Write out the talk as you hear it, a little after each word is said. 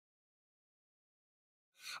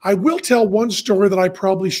I will tell one story that I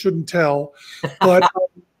probably shouldn't tell, but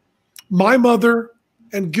my mother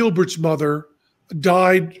and Gilbert's mother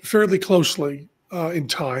died fairly closely in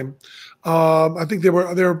time. I think they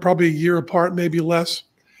were probably a year apart, maybe less.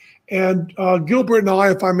 And Gilbert and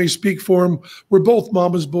I, if I may speak for him, we're both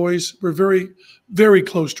mama's boys. We're very, very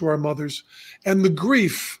close to our mothers. And the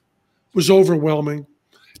grief was overwhelming.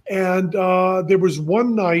 And there was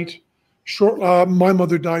one night, my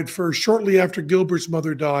mother died first, shortly after Gilbert's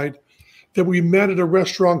mother died, that we met at a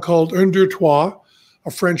restaurant called Un Deux Trois,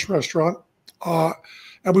 a French restaurant.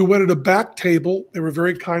 And we went at a back table. They were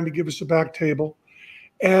very kind to give us a back table.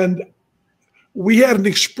 And we had an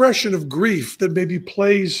expression of grief that maybe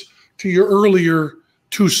plays to your earlier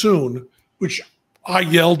 "too soon," which I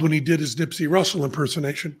yelled when he did his Nipsey Russell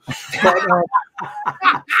impersonation. But,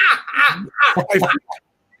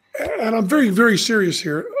 and I'm very, very serious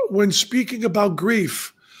here. When speaking about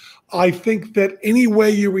grief, I think that any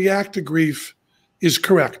way you react to grief is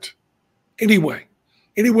correct. Any way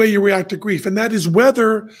you react to grief. And that is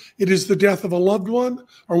whether it is the death of a loved one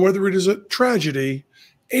or whether it is a tragedy.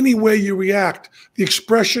 Any way you react, the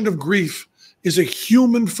expression of grief is a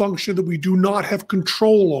human function that we do not have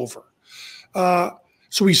control over.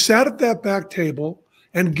 So we sat at that back table,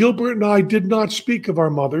 and Gilbert and I did not speak of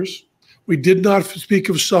our mothers. We did not speak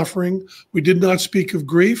of suffering. We did not speak of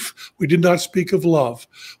grief. We did not speak of love.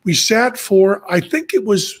 We sat for, I think it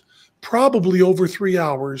was probably over 3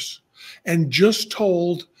 hours, and just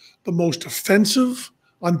told the most offensive,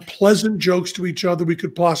 unpleasant jokes to each other we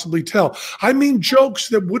could possibly tell. I mean, jokes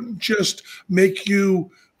that wouldn't just make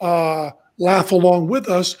you laugh along with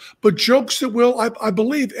us, but jokes that will, I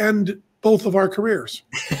believe, end both of our careers.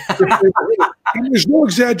 And there's no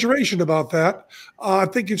exaggeration about that. I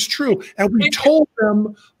think it's true. And we told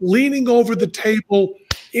them leaning over the table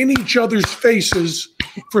in each other's faces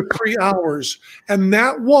for 3 hours. And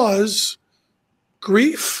that was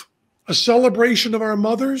grief, a celebration of our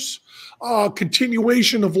mothers, a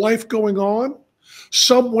continuation of life going on,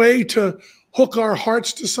 some way to hook our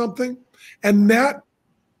hearts to something. And that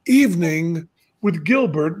evening with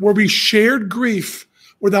Gilbert, where we shared grief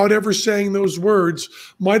without ever saying those words,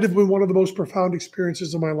 might have been one of the most profound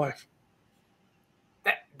experiences of my life.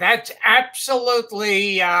 That's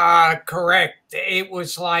absolutely correct. It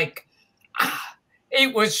was like, we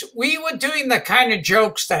were doing the kind of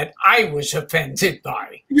jokes that I was offended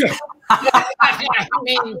by. Yeah. I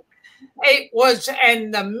mean, it was,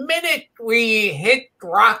 and the minute we hit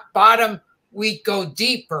rock bottom, we'd go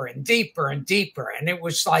deeper and deeper and deeper. And it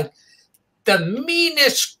was like the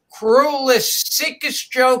meanest, cruelest,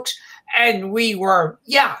 sickest jokes. And we were,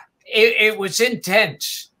 it was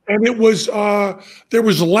intense. And it was, there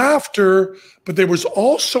was laughter, but there was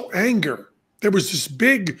also anger. There was this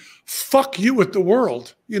big fuck you at the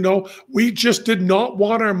world. You know, we just did not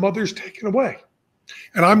want our mothers taken away.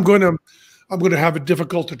 And I'm going to have it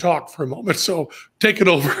difficult to talk for a moment. So take it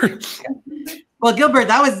over. Well, Gilbert,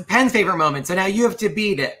 that was Penn's favorite moment. So now you have to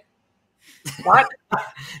beat it. What?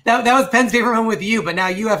 that was Penn's favorite moment with you, but now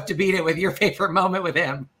you have to beat it with your favorite moment with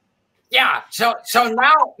him. Yeah. So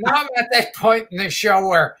now I'm at that point in the show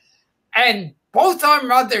where, and both our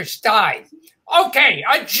mothers died. Okay,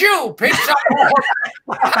 a Jew picks up.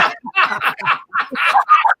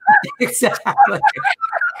 Exactly.